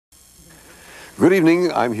Good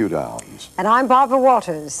evening, I'm Hugh Downs. And I'm Barbara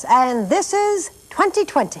Walters, and this is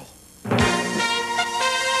 2020.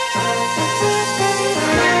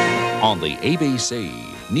 On the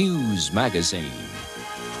ABC News Magazine,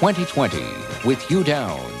 2020 with Hugh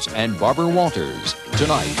Downs and Barbara Walters.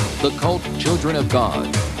 Tonight, the cult Children of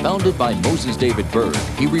God. Founded by Moses David Berg,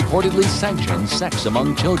 he reportedly sanctioned sex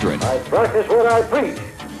among children. I practice what I preach,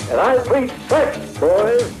 and I preach sex,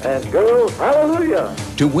 boys and girls, hallelujah.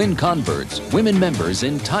 To win converts, women members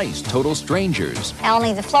entice total strangers.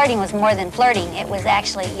 Only the flirting was more than flirting. It was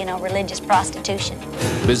actually, religious prostitution.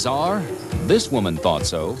 Bizarre? This woman thought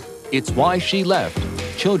so. It's why she left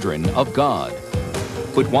Children of God.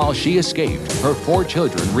 But while she escaped, her 4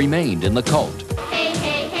 children remained in the cult. Hey,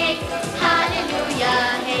 hey, hey, hallelujah,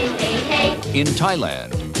 hey, hey, hey. In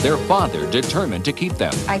Thailand, their father determined to keep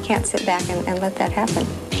them. I can't sit back and let that happen.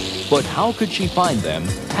 But how could she find them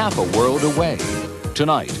half a world away?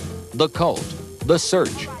 Tonight, the cult, the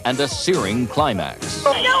search, and the searing climax.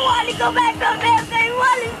 I don't want to go back to America. I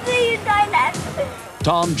want to see you, Thailand.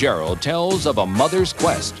 Tom Gerald tells of a mother's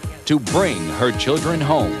quest to bring her children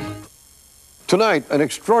home. Tonight, an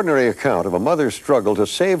extraordinary account of a mother's struggle to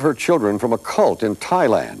save her children from a cult in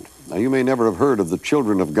Thailand. Now, you may never have heard of the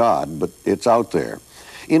Children of God, but it's out there.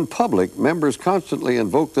 In public, members constantly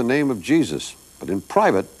invoke the name of Jesus, but in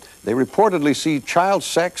private, they reportedly see child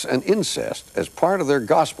sex and incest as part of their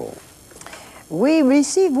gospel. We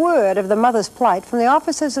received word of the mother's plight from the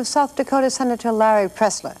offices of South Dakota Senator Larry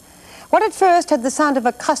Pressler. What at first had the sound of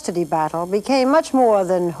a custody battle became much more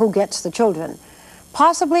than who gets the children.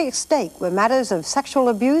 Possibly at stake were matters of sexual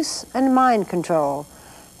abuse and mind control.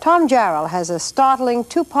 Tom Jarrell has a startling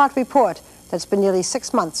 2-part report that's been nearly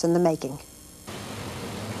 6 months in the making.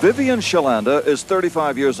 Vivian Shalanda is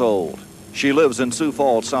 35 years old. She lives in Sioux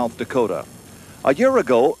Falls, South Dakota. A year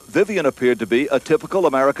ago, Vivian appeared to be a typical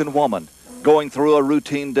American woman, going through a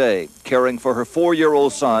routine day, caring for her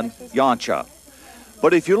 4-year-old son, Yancha.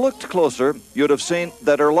 But if you looked closer, you'd have seen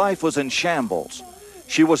that her life was in shambles.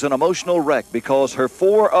 She was an emotional wreck because her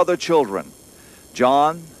 4 other children,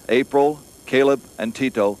 John, April, Caleb, and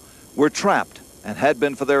Tito, were trapped and had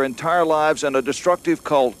been for their entire lives in a destructive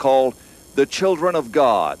cult called the Children of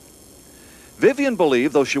God. Vivian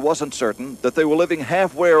believed, though she wasn't certain, that they were living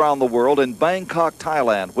halfway around the world in Bangkok,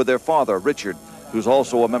 Thailand, with their father, Richard, who's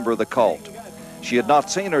also a member of the cult. She had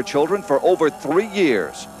not seen her children for over 3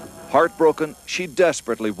 years. Heartbroken, she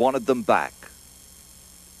desperately wanted them back.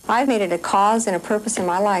 I've made it a cause and a purpose in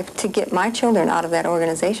my life to get my children out of that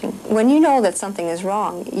organization. When you know that something is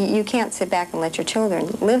wrong, you can't sit back and let your children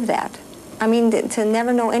live that. I mean, to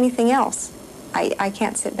never know anything else. I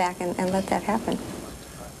can't sit back and let that happen.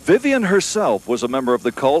 Vivian herself was a member of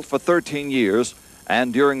the cult for 13 years,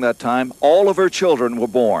 and during that time, all of her children were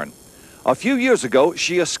born. A few years ago,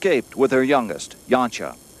 she escaped with her youngest,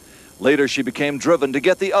 Yancha. Later, she became driven to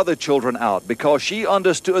get the other children out because she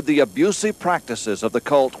understood the abusive practices of the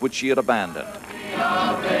cult which she had abandoned.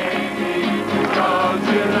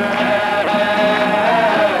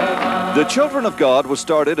 The Children of God was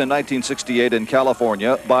started in 1968 in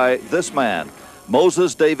California by this man,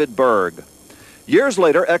 Moses David Berg. Years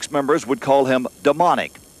later, ex-members would call him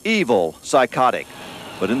demonic, evil, psychotic.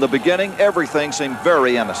 But in the beginning, everything seemed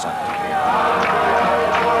very innocent.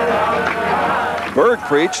 Berg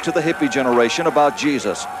preached to the hippie generation about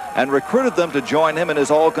Jesus and recruited them to join him in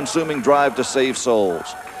his all-consuming drive to save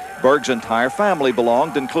souls. Berg's entire family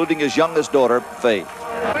belonged, including his youngest daughter, Faith.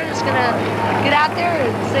 We're just going to get out there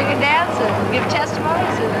and sing and dance and give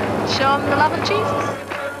testimonies and show them the love of Jesus.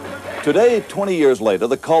 Today, 20 years later,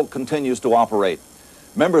 the cult continues to operate.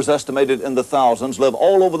 Members estimated in the thousands live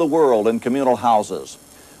all over the world in communal houses.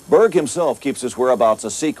 Berg himself keeps his whereabouts a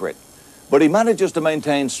secret, but he manages to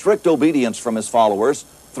maintain strict obedience from his followers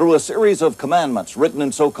through a series of commandments written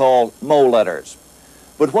in so-called Mo letters.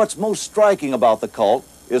 But what's most striking about the cult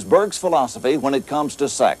is Berg's philosophy when it comes to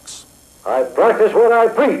sex. I practice what I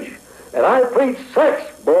preach, and I preach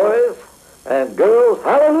sex, boys and girls,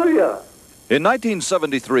 hallelujah. In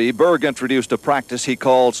 1973, Berg introduced a practice he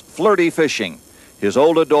calls Flirty Fishing. His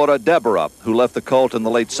older daughter, Deborah, who left the cult in the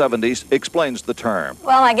late 70s, explains the term.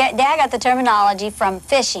 Well, Dad got the terminology from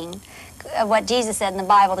fishing, what Jesus said in the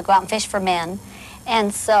Bible, to go out and fish for men.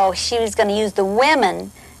 And so she was going to use the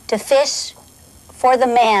women to fish for the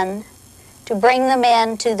men, to bring the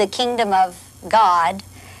men to the kingdom of God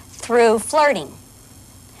through flirting.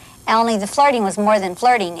 Only the flirting was more than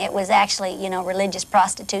flirting. It was actually, religious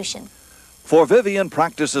prostitution. For Vivian,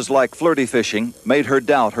 practices like flirty fishing made her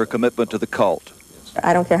doubt her commitment to the cult.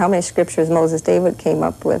 I don't care how many scriptures Moses David came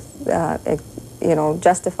up with,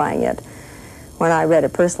 justifying it. When I read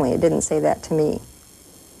it personally, it didn't say that to me.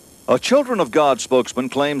 A Children of God spokesman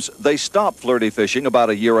claims they stopped flirty fishing about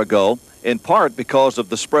a year ago, in part because of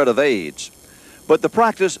the spread of AIDS. But the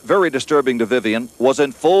practice, very disturbing to Vivian, was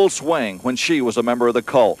in full swing when she was a member of the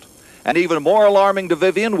cult. And even more alarming to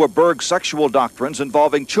Vivian were Berg's sexual doctrines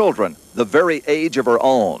involving children, the very age of her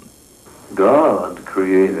own. God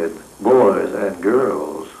created boys and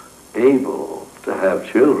girls able to have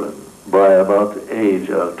children by about the age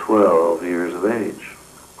of 12 years of age.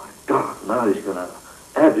 My God, now he's going to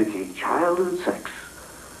advocate childhood sex.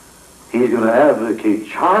 He's going to advocate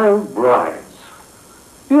child brides.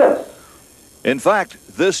 Yes. In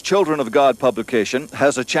fact, this Children of God publication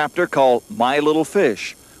has a chapter called My Little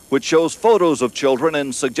Fish, which shows photos of children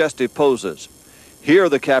in suggestive poses. Here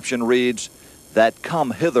the caption reads, "That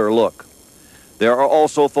come hither look." There are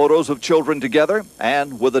also photos of children together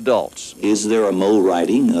and with adults. Is there a mole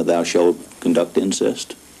writing, thou shalt conduct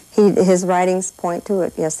incest? His writings point to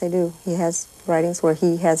it. Yes, they do. He has writings where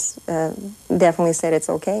he has definitely said it's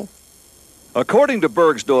okay. According to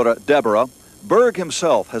Berg's daughter, Deborah, Berg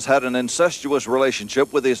himself has had an incestuous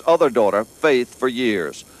relationship with his other daughter, Faith, for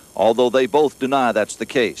years, although they both deny that's the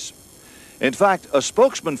case. In fact, a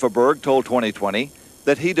spokesman for Berg told 2020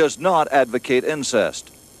 that he does not advocate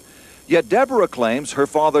incest. Yet Deborah claims her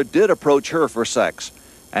father did approach her for sex,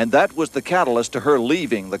 and that was the catalyst to her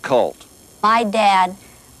leaving the cult. My dad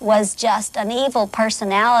was just an evil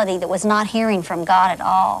personality that was not hearing from God at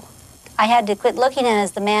all. I had to quit looking at him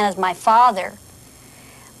as the man as my father,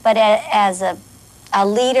 but as a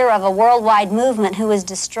leader of a worldwide movement who was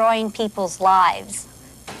destroying people's lives.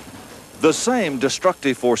 The same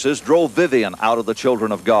destructive forces drove Vivian out of the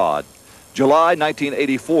Children of God. July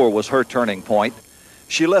 1984 was her turning point.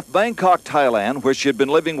 She left Bangkok, Thailand, where she had been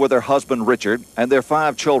living with her husband Richard and their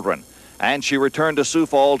 5 children, and she returned to Sioux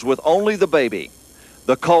Falls with only the baby.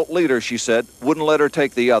 The cult leader, she said, wouldn't let her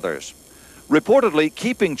take the others. Reportedly,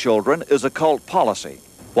 keeping children is a cult policy.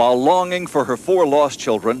 While longing for her 4 lost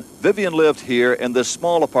children, Vivian lived here in this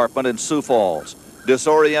small apartment in Sioux Falls,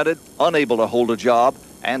 disoriented, unable to hold a job,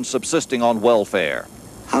 and subsisting on welfare.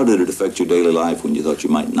 How did it affect your daily life when you thought you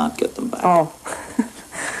might not get them back? Oh,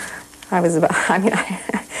 I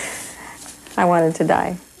wanted to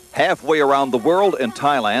die. Halfway around the world in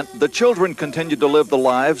Thailand, the children continued to live the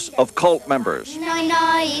lives of cult members.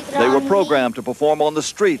 They were programmed to perform on the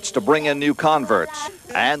streets to bring in new converts,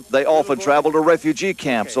 and they often traveled to refugee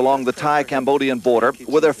camps along the Thai-Cambodian border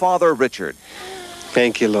with their father, Richard.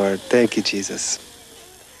 Thank you, Lord. Thank you, Jesus.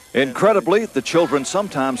 Incredibly, the children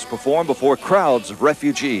sometimes perform before crowds of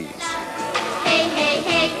refugees. Hey, hey,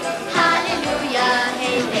 hey, hallelujah,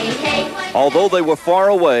 hey, hey, hey. Although they were far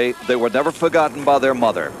away, they were never forgotten by their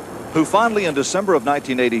mother, who finally in December of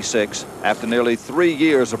 1986, after nearly 3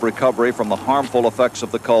 years of recovery from the harmful effects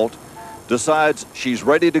of the cult, decides she's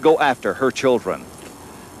ready to go after her children.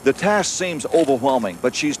 The task seems overwhelming,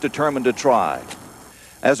 but she's determined to try.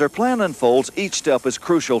 As her plan unfolds, each step is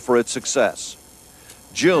crucial for its success.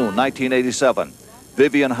 June 1987,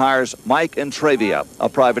 Vivian hires Mike Entravia, a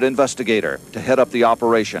private investigator, to head up the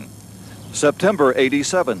operation. September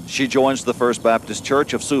 87, she joins the First Baptist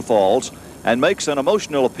Church of Sioux Falls and makes an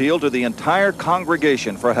emotional appeal to the entire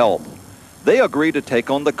congregation for help. They agree to take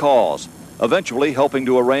on the cause, eventually helping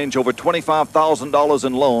to arrange over $25,000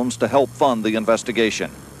 in loans to help fund the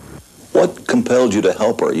investigation. What compelled you to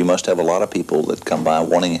help her? You must have a lot of people that come by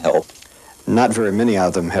wanting help. Not very many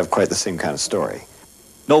of them have quite the same kind of story.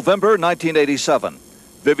 November 1987,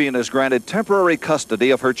 Vivian is granted temporary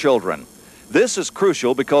custody of her children. This is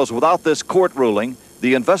crucial because without this court ruling,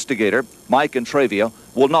 the investigator, Mike Entravia,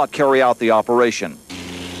 will not carry out the operation.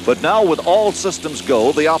 But now with all systems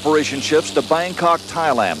go, the operation shifts to Bangkok,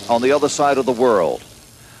 Thailand, on the other side of the world.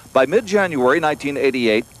 By mid-January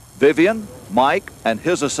 1988, Vivian, Mike, and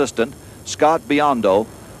his assistant, Scott Biondo,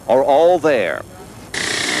 are all there.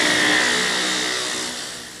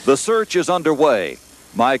 The search is underway.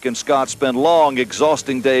 Mike and Scott spend long,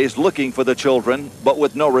 exhausting days looking for the children, but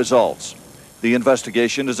with no results. The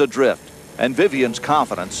investigation is adrift, and Vivian's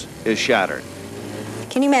confidence is shattered.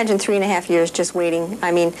 Can you imagine 3.5 years just waiting?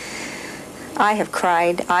 I mean, I have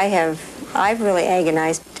cried. I've really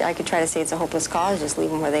agonized. I could try to say it's a hopeless cause, just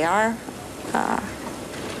leave them where they are.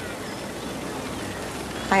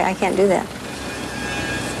 I can't do that.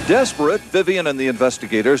 Desperate, Vivian and the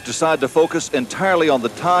investigators decide to focus entirely on the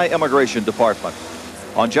Thai Immigration Department.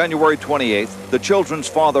 On January 28th, the children's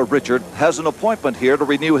father, Richard, has an appointment here to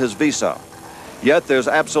renew his visa. Yet there's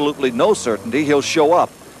absolutely no certainty he'll show up,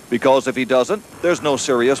 because if he doesn't, there's no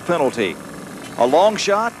serious penalty. A long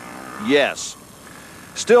shot? Yes.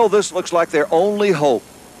 Still, this looks like their only hope.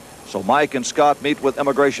 So Mike and Scott meet with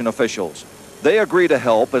immigration officials. They agree to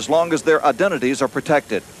help as long as their identities are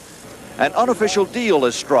protected. An unofficial deal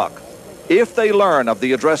is struck. If they learn of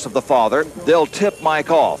the address of the father, they'll tip Mike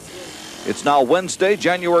off. It's now Wednesday,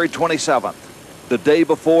 January 27th, the day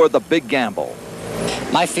before the big gamble.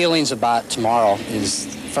 My feelings about tomorrow is,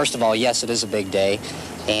 first of all, yes, it is a big day,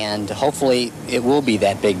 and hopefully it will be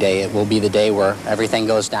that big day. It will be the day where everything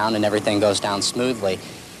goes down and everything goes down smoothly.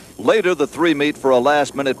 Later, the three meet for a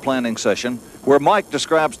last-minute planning session where Mike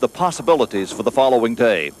describes the possibilities for the following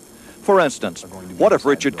day. For instance, what if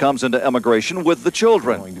Richard comes into immigration with the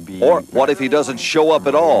children? Or what if he doesn't show up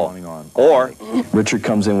at all? Or Richard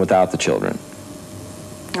comes in without the children.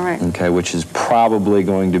 All right. Okay, which is probably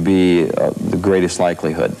going to be the greatest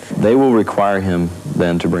likelihood. They will require him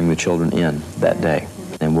then to bring the children in that day,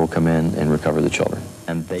 and we'll come in and recover the children.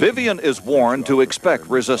 And Vivian is warned to expect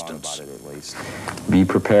resistance. Be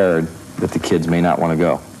prepared that the kids may not want to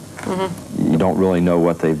go. You don't really know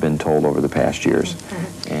what they've been told over the past years.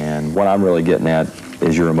 And what I'm really getting at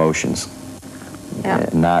is your emotions.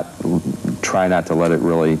 Try not to let it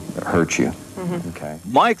really hurt you. Okay.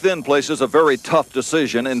 Mike then places a very tough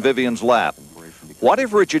decision in Vivian's lap. What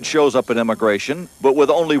if Richard shows up at immigration, but with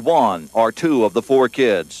only one or two of the four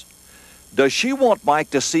kids? Does she want Mike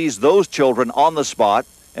to seize those children on the spot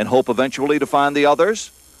and hope eventually to find the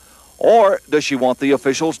others? Or does she want the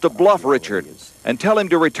officials to bluff Richard and tell him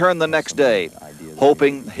to return the next day,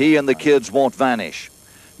 hoping he and the kids won't vanish,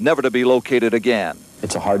 never to be located again?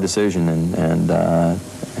 It's a hard decision, and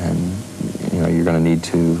you know, you're going to need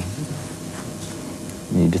to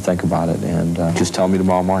think about it, and just tell me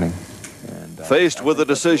tomorrow morning. Faced with a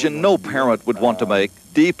decision no parent would want to make,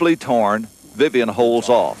 deeply torn, Vivian holds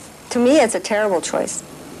off. To me, it's a terrible choice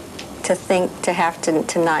to have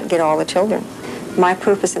to not get all the children. My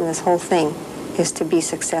purpose in this whole thing is to be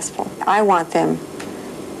successful. I want them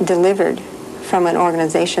delivered from an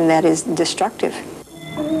organization that is destructive.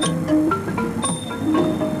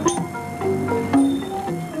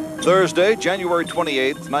 Thursday, January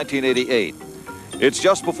 28th, 1988. It's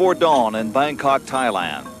just before dawn in Bangkok,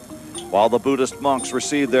 Thailand. While the Buddhist monks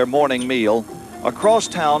receive their morning meal, across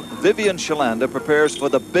town, Vivian Shalanda prepares for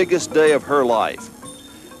the biggest day of her life.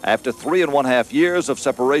 After 3.5 years of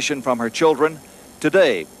separation from her children,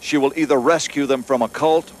 today she will either rescue them from a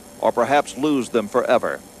cult or perhaps lose them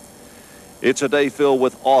forever. It's a day filled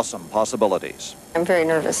with awesome possibilities. I'm very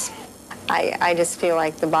nervous. I just feel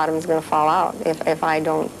like the bottom's going to fall out if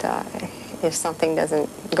something doesn't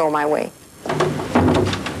go my way.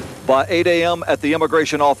 By 8 a.m. at the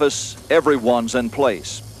immigration office, everyone's in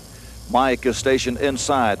place. Mike is stationed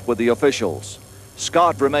inside with the officials.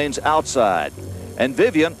 Scott remains outside, and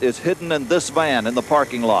Vivian is hidden in this van in the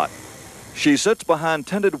parking lot. She sits behind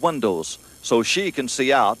tinted windows so she can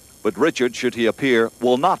see out, but Richard, should he appear,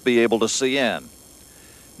 will not be able to see in.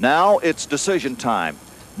 Now it's decision time.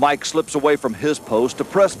 Mike slips away from his post to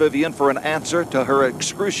press Vivian for an answer to her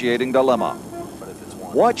excruciating dilemma.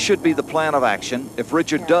 What should be the plan of action if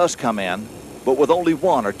Richard does come in, but with only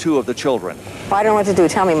one or two of the children? Well, I don't know what to do.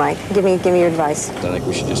 Tell me, Mike. Give me your advice. I think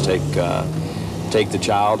we should just take the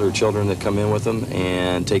child or children that come in with them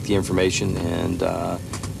and take the information and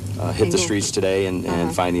hit the streets today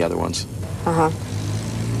and find the other ones.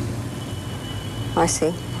 I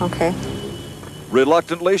see. Okay.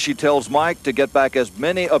 Reluctantly, she tells Mike to get back as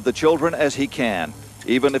many of the children as he can,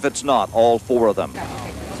 even if it's not all four of them.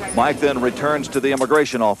 Mike then returns to the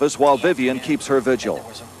immigration office while Vivian keeps her vigil.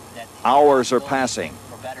 Hours are passing.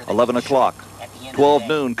 11 o'clock. 12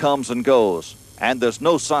 noon comes and goes, and there's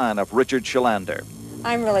no sign of Richard Shalander.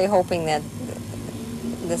 I'm really hoping that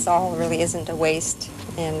this all really isn't a waste,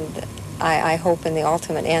 and I hope in the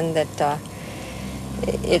ultimate end that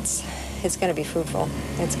it's going to be fruitful.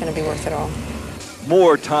 It's going to be worth it all.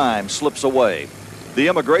 More time slips away. The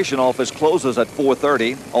immigration office closes at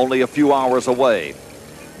 4:30, only a few hours away.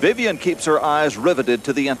 Vivian keeps her eyes riveted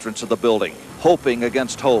to the entrance of the building, hoping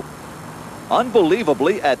against hope.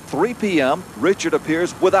 Unbelievably, at 3 p.m., Richard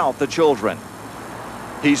appears without the children.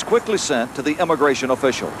 He's quickly sent to the immigration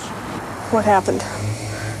officials. What happened?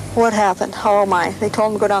 What happened? Oh, my. They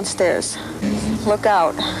told him to go downstairs. Look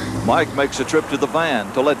out. Mike makes a trip to the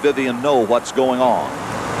van to let Vivian know what's going on.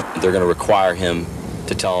 They're going to require him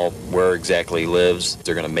to tell where exactly he lives.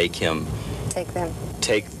 They're going to make him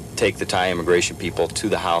take the Thai immigration people to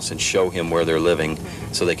the house and show him where they're living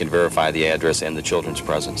so they can verify the address and the children's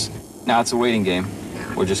presence. Now it's a waiting game.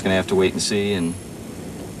 We're just going to have to wait and see and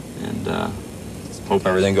hope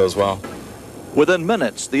everything goes well. Within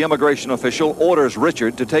minutes, the immigration official orders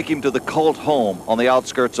Richard to take him to the cult home on the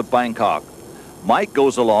outskirts of Bangkok. Mike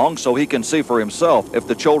goes along so he can see for himself if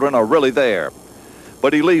the children are really there.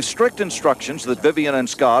 But he leaves strict instructions that Vivian and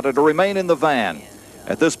Scott are to remain in the van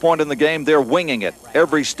At this point in the game, they're winging it.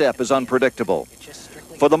 Every step is unpredictable.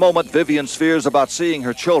 For the moment, Vivian's fears about seeing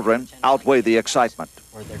her children outweigh the excitement.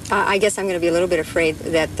 I guess I'm going to be a little bit afraid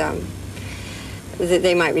that, that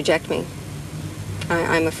they might reject me.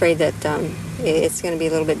 I'm afraid that it's going to be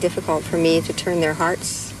a little bit difficult for me to turn their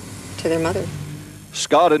hearts to their mother.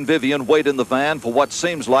 Scott and Vivian wait in the van for what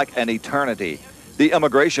seems like an eternity. The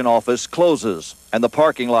immigration office closes and the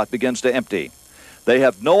parking lot begins to empty. They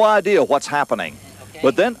have no idea what's happening.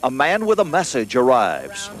 But then a man with a message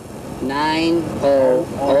arrives.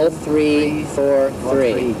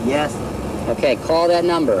 900343. Yes. Okay, call that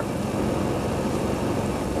number.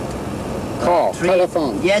 Call,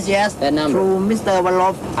 telephone. Yes, yes. That number. To Mr.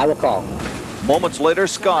 Wallov. I will call. Moments later,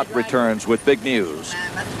 Scott returns with big news.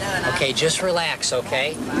 Okay, just relax,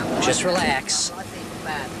 okay? Just relax.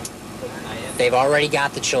 They've already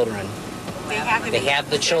got the children. They have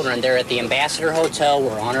the children. They're at the Ambassador Hotel.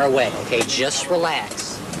 We're on our way, okay? Just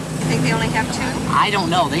relax. You think they only have 2? I don't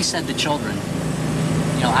know. They said the children.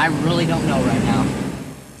 You know, I really don't know right now.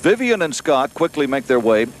 Vivian and Scott quickly make their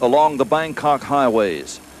way along the Bangkok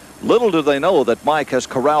highways. Little do they know that Mike has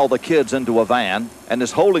corralled the kids into a van and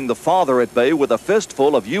is holding the father at bay with a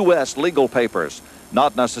fistful of U.S. legal papers,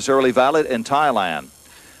 not necessarily valid in Thailand.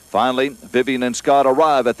 Finally, Vivian and Scott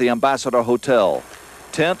arrive at the Ambassador Hotel.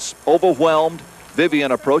 Tense, overwhelmed,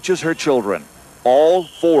 Vivian approaches her children, all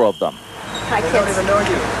 4 of them. Hi, kids. I don't even know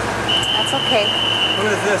you. That's okay. Who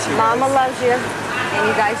is this, you Mama guys? loves you, and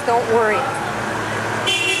you guys don't worry.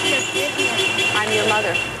 I'm your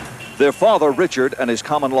mother. Their father, Richard, and his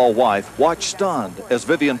common-law wife watch stunned as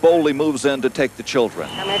Vivian boldly moves in to take the children.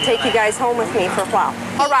 I'm going to take you guys home with me for a while.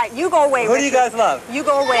 All right, you go away. Who do you guys love? You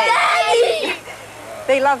go away. Daddy!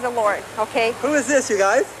 They love the Lord, okay? Who is this, you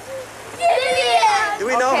guys? Vivian! Do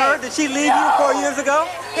we know her? Did she leave you 4 years ago?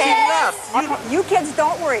 She left. You kids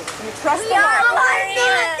don't worry. You trust the I Lord. want to be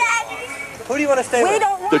with Daddy! Who do you want to stay with?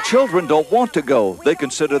 The children don't want to go. They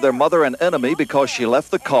consider their mother an enemy because she left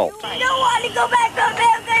the cult. I don't want to go back to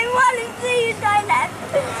America. I want to see you, Thailand.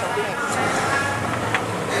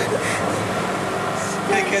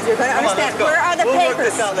 Hey, kids, You're going to come on, understand. let's go. Where are the we'll papers? work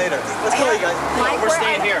this out later. Let's go, you guys. Mike, We're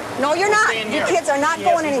staying here. No, you're not. staying You here. kids are not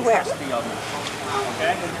going anywhere.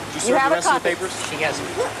 Okay? Did You serve have the a rest of the copy. papers? She has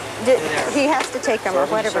them. He has to take them or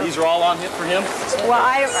whatever. These are all on it for him? Well,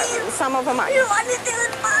 some of them are. You want to stay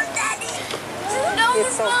with Mom, Daddy? No,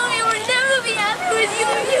 It's so- Mommy, we'll never be happy with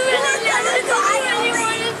you. You will never be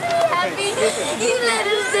happy. You let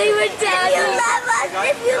us stay with Daddy.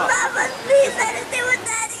 If you love us, please let us stay with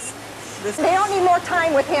Daddy. They don't need more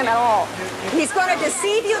time with him at all. He's going to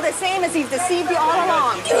deceive you the same as he's deceived you all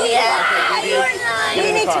along. Yeah, you're nice.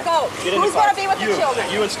 We need to go. Who's going to be with the children?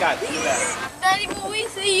 You and Scott. You bet. Daddy, will we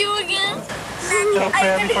see you again? Can I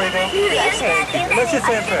pray before you go? Yes, Daddy. Let's just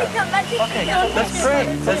say a prayer. Come back to Okay, let's pray.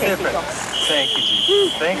 Let's say a prayer. Thank you,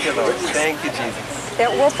 Jesus. Thank you, Lord. Thank you, Jesus.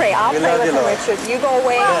 We'll pray. I'll We pray love with you, him, Lord. Richard. You go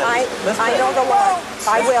away. Let's I pray. know the Lord.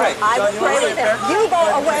 I will. pray. I will John, you pray wanna with say him. a prayer? You go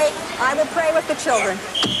away. I will pray with the children.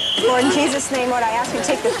 Lord, in Jesus' name, Lord, I ask you to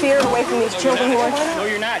take the fear away from these children, Lord. No,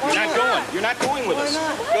 you're not. You're not going. You're not going with us.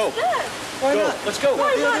 Go. Why Go. not? Let's go.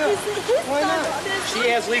 Why not? Why not? She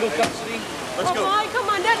has legal custody. Let's go. Oh, come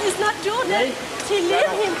on, that is not true. She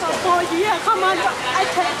left him for 4 years. Come on, I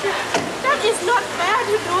tell you, that is not fair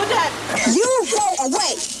to do that. You go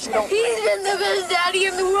away. He's been the best daddy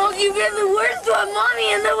in the world. You've been the worst one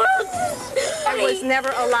mommy in the world. I was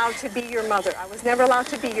never allowed to be your mother. I was never allowed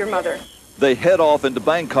to be your mother. They head off into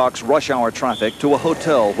Bangkok's rush hour traffic to a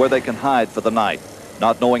hotel where they can hide for the night,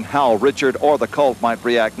 not knowing how Richard or the cult might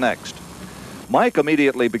react next. Mike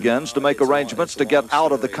immediately begins to make arrangements to get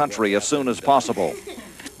out of the country as soon as possible.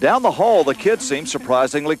 Down the hall, the kids seem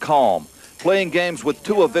surprisingly calm, playing games with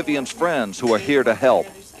 2 of Vivian's friends who are here to help.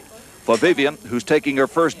 For Vivian, who's taking her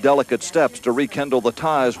first delicate steps to rekindle the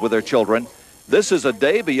ties with her children, this is a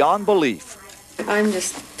day beyond belief. I'm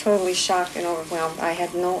just totally shocked and overwhelmed. I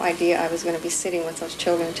had no idea I was going to be sitting with those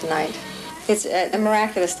children tonight. It's a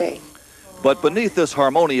miraculous day. But beneath this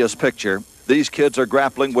harmonious picture, these kids are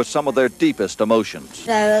grappling with some of their deepest emotions.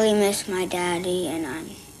 I really miss my daddy, and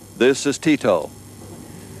This is Tito.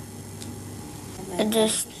 I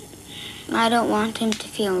don't want him to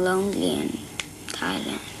feel lonely in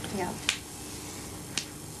Thailand. Yeah.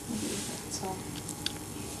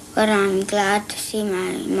 But I'm glad to see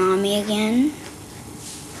my mommy again.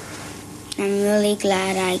 I'm really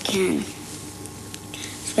glad I can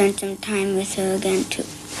spend some time with her again too.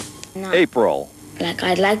 April. Like,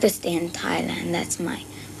 I'd like to stay in Thailand. That's what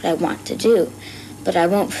I want to do. But I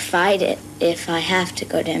won't fight it if I have to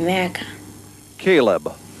go to America.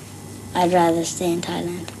 Caleb. I'd rather stay in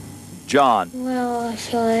Thailand. John. Well, I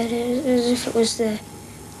feel as if it was the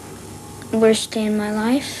worst day in my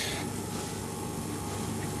life.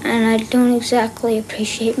 And I don't exactly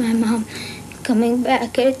appreciate my mom coming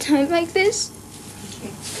back at a time like this.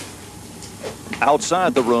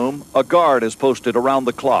 Outside the room, a guard is posted around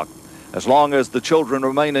the clock. As long as the children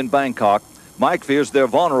remain in Bangkok, Mike fears they're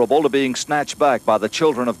vulnerable to being snatched back by the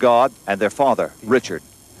children of God and their father, Richard.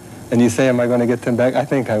 And you say, am I going to get them back? I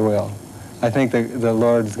think I will. I think the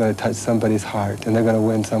Lord is going to touch somebody's heart, and they're going to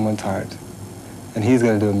win someone's heart. And he's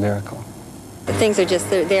going to do a miracle. Things are just,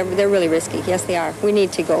 they're really risky. Yes, they are. We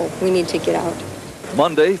need to go. We need to get out.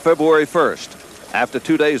 Monday, February 1st. After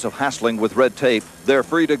 2 days of hassling with red tape, they're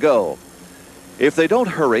free to go. If they don't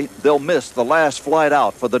hurry, they'll miss the last flight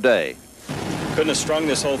out for the day. Couldn't have strung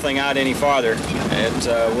this whole thing out any farther.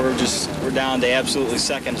 We're down to absolutely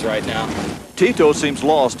seconds right now. Tito seems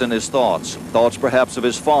lost in his thoughts perhaps of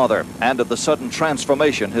his father and of the sudden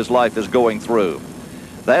transformation his life is going through.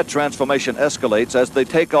 That transformation escalates as they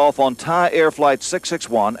take off on Thai Air Flight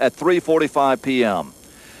 661 at 3:45 p.m.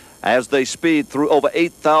 As they speed through over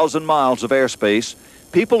 8,000 miles of airspace,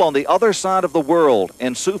 people on the other side of the world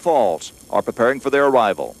in Sioux Falls are preparing for their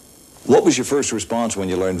arrival. What was your first response when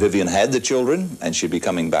you learned Vivian had the children and she'd be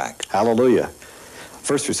coming back? Hallelujah.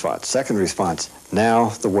 First response. Second response, now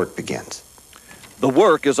the work begins. The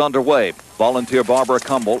work is underway. Volunteer Barbara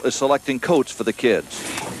Cumble is selecting coats for the kids.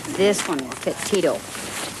 This one will fit Tito.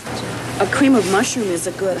 A cream of mushroom is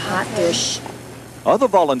a good hot dish. Other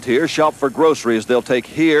volunteers shop for groceries they'll take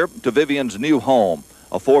here to Vivian's new home,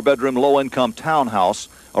 a 4-bedroom low-income townhouse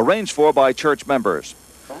arranged for by church members.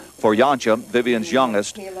 For Yancha, Vivian's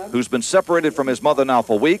youngest, who's been separated from his mother now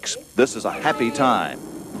for weeks, this is a happy time.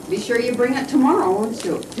 Be sure you bring it tomorrow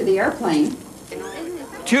to the airplane.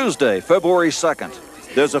 Tuesday, February 2nd.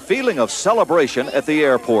 There's a feeling of celebration at the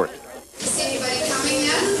airport. Is anybody coming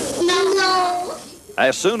yet? No.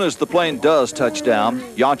 As soon as the plane does touch down,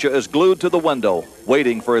 Yancha is glued to the window,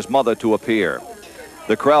 waiting for his mother to appear.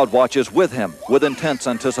 The crowd watches with him with intense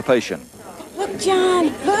anticipation. Look, John,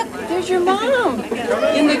 look, there's your mom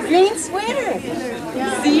in the green sweater.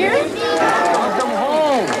 See her? Welcome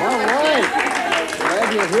home. All right.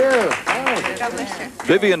 Glad you're here.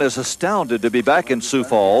 Vivian is astounded to be back in Sioux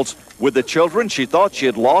Falls with the children she thought she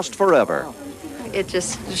had lost forever. It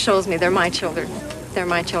just shows me they're my children. They're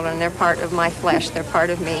my children. They're part of my flesh. They're part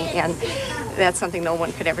of me. And that's something no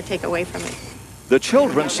one could ever take away from me. The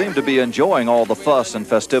children seem to be enjoying all the fuss and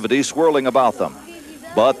festivities swirling about them.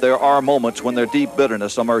 But there are moments when their deep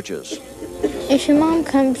bitterness emerges. If your mom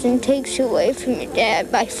comes and takes you away from your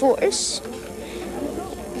dad by force,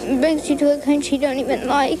 brings you to a country you don't even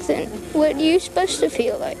like, then what are you supposed to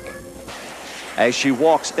feel like? As she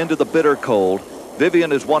walks into the bitter cold,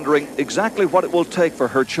 Vivian is wondering exactly what it will take for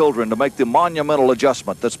her children to make the monumental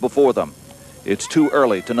adjustment that's before them. It's too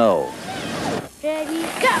early to know. Ready,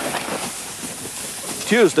 go!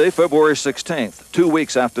 Tuesday, February 16th, 2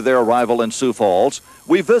 weeks after their arrival in Sioux Falls,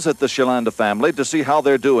 we visit the Shalanda family to see how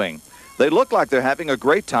they're doing. They look like they're having a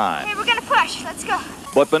great time. Okay, we're gonna push. Let's go.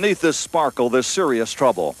 But beneath this sparkle, there's serious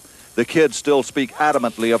trouble. The kids still speak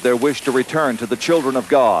adamantly of their wish to return to the children of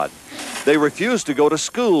God. They refuse to go to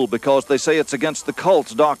school because they say it's against the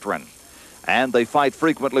cult's doctrine. And they fight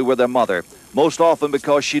frequently with their mother, most often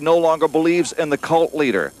because she no longer believes in the cult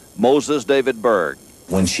leader, Moses David Berg.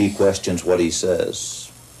 When she questions what he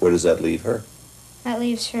says, where does that leave her? That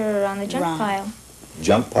leaves her on the junk pile.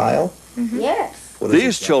 Junk pile? Mm-hmm. Yes.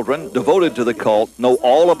 These children, devoted to the cult, know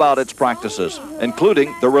all about its practices,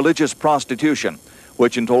 including the religious prostitution,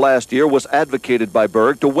 which until last year was advocated by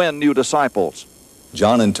Berg to win new disciples.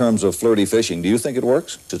 John, in terms of flirty fishing, do you think it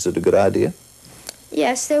works? Is it a good idea?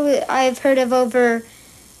 Yes, I've heard of about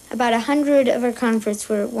 100 of our converts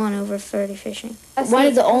were won over flirty fishing. One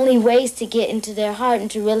of the only ways to get into their heart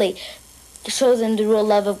and to really show them the real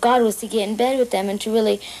love of God was to get in bed with them and to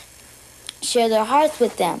really share their hearts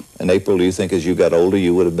with them. And April, do you think as you got older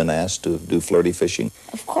you would have been asked to do flirty fishing?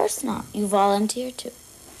 Of course not. You volunteer to.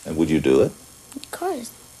 And would you do it? Of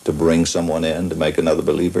course. To bring someone in, to make another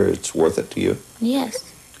believer, it's worth it to you? Yes.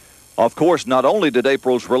 Of course, not only did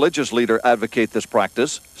April's religious leader advocate this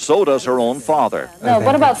practice, so does her own father. No,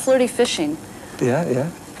 what about flirty fishing? Yeah.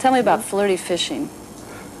 Tell me about flirty fishing.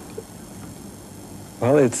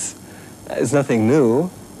 Well, it's nothing new.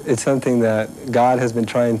 It's something that God has been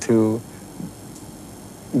trying to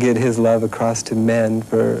get his love across to men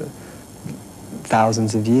for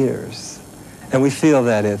thousands of years. And we feel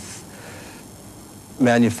that if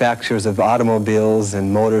manufacturers of automobiles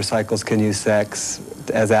and motorcycles can use sex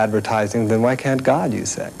as advertising, then why can't God use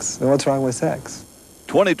sex? And what's wrong with sex?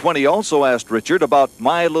 2020 also asked Richard about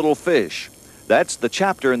My Little Fish. That's the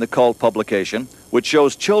chapter in the cult publication which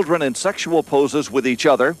shows children in sexual poses with each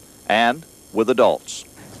other and with adults.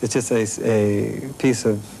 It's just a piece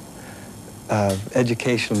of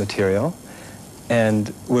educational material,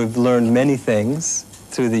 and we've learned many things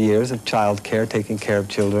through the years of child care, taking care of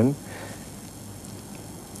children.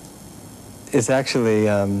 It's actually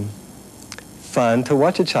fun to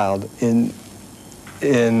watch a child, in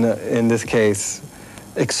this case,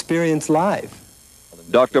 experience life.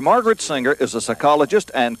 Dr. Margaret Singer is a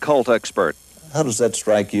psychologist and cult expert. How does that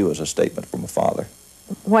strike you as a statement from a father?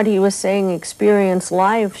 What he was saying, experience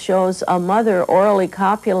life, shows a mother orally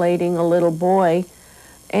copulating a little boy,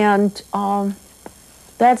 and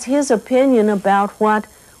that's his opinion about what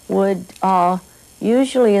would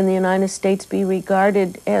usually in the United States be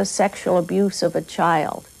regarded as sexual abuse of a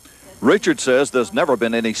child. Richard says there's never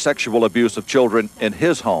been any sexual abuse of children in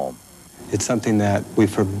his home. It's something that we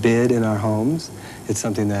forbid in our homes. It's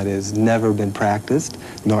something that has never been practiced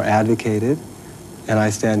nor advocated, and I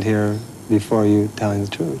stand here before you telling the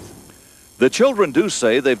truth. The children do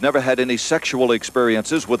say they've never had any sexual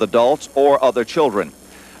experiences with adults or other children,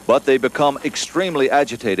 but they become extremely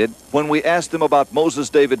agitated when we ask them about Moses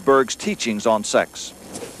David Berg's teachings on sex.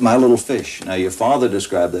 My Little Fish. Now, your father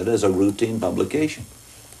described that as a routine publication.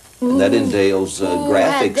 And that entails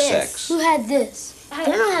graphic sex. Who had this? They're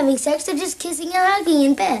not having sex, they're just kissing and hugging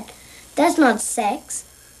in bed. That's not sex.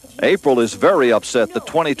 April is very upset that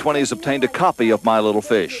 2020's obtained a copy of My Little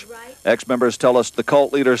Fish. Ex-members tell us the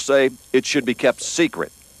cult leaders say it should be kept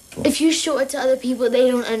secret. If you show it to other people, they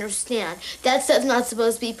don't understand. That stuff's not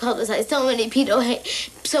supposed to be publicized. So many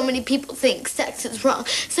people think sex is wrong.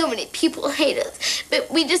 So many people hate us. But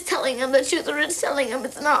we just telling them the truth. We're just telling them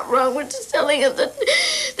it's not wrong. We're just telling them that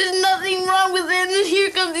there's nothing wrong with it. And here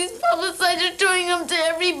comes these publicizers showing them to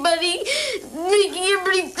everybody, making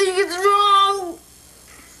everybody think it's wrong.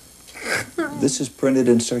 This is printed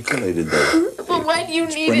and circulated, though. But why do you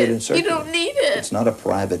need it? You don't need it. It's not a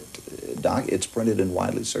private doc. It's printed and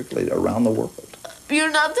widely circulated around the world. You're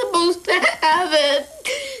not supposed to have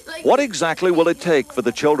it. What exactly will it take for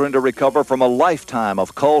the children to recover from a lifetime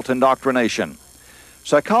of cult indoctrination?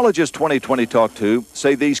 Psychologists 2020 talked to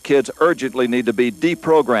say these kids urgently need to be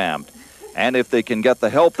deprogrammed, and if they can get the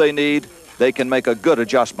help they need, they can make a good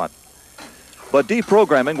adjustment. But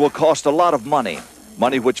deprogramming will cost a lot of money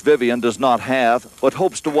which Vivian does not have, but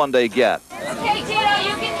hopes to one day get. Okay, kiddo,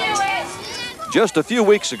 you can do it. Just a few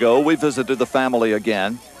weeks ago, we visited the family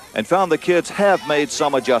again and found the kids have made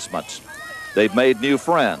some adjustments. They've made new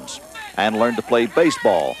friends and learned to play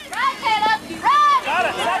baseball.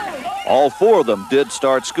 All 4 of them did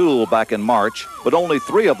start school back in March, but only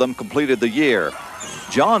 3 of them completed the year.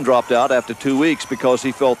 John dropped out after 2 weeks because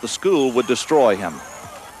he felt the school would destroy him.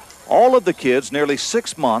 All of the kids, nearly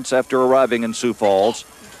 6 months after arriving in Sioux Falls,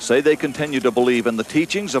 say they continue to believe in the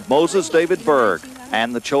teachings of Moses David Berg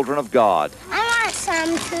and the children of God. I want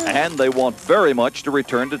some too. And they want very much to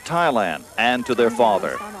return to Thailand and to their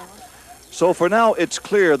father. So for now, it's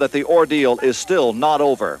clear that the ordeal is still not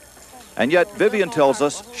over. And yet, Vivian tells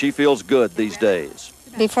us she feels good these days.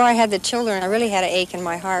 Before I had the children, I really had an ache in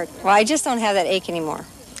my heart. Well, I just don't have that ache anymore.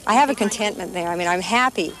 I have a contentment there. I mean, I'm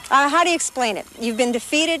happy. How do you explain it? You've been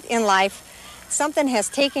defeated in life. Something has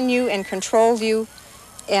taken you and controlled you,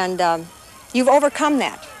 and you've overcome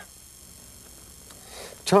that.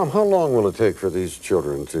 Tom, how long will it take for these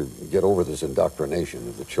children to get over this indoctrination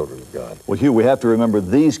of the children of God? Well, Hugh, we have to remember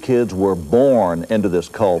these kids were born into this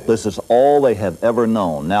cult. This is all they have ever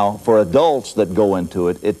known. Now, for adults that go into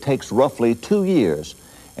it, it takes roughly 2 years,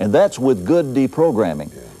 and that's with good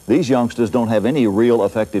deprogramming. Yeah. These youngsters don't have any real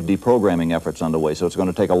effective deprogramming efforts underway, so it's going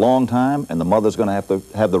to take a long time, and the mother's going to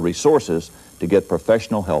have the resources to get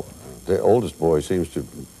professional help. The oldest boy seems to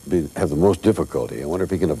have the most difficulty. I wonder if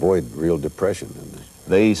he can avoid real depression.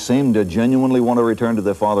 They seem to genuinely want to return to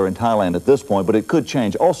their father in Thailand at this point, but it could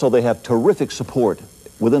change. Also, they have terrific support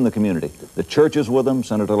within the community. The church is with them.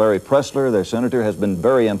 Senator Larry Pressler, their senator, has been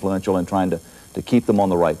very influential in trying to keep them on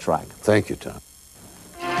the right track. Thank you, Tom.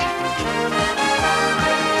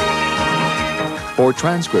 For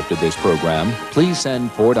transcript of this program, please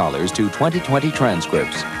send $4 to 2020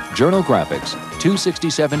 Transcripts, Journal Graphics,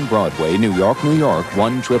 267 Broadway, New York, New York,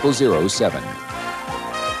 10007.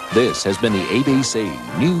 This has been the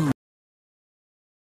ABC News.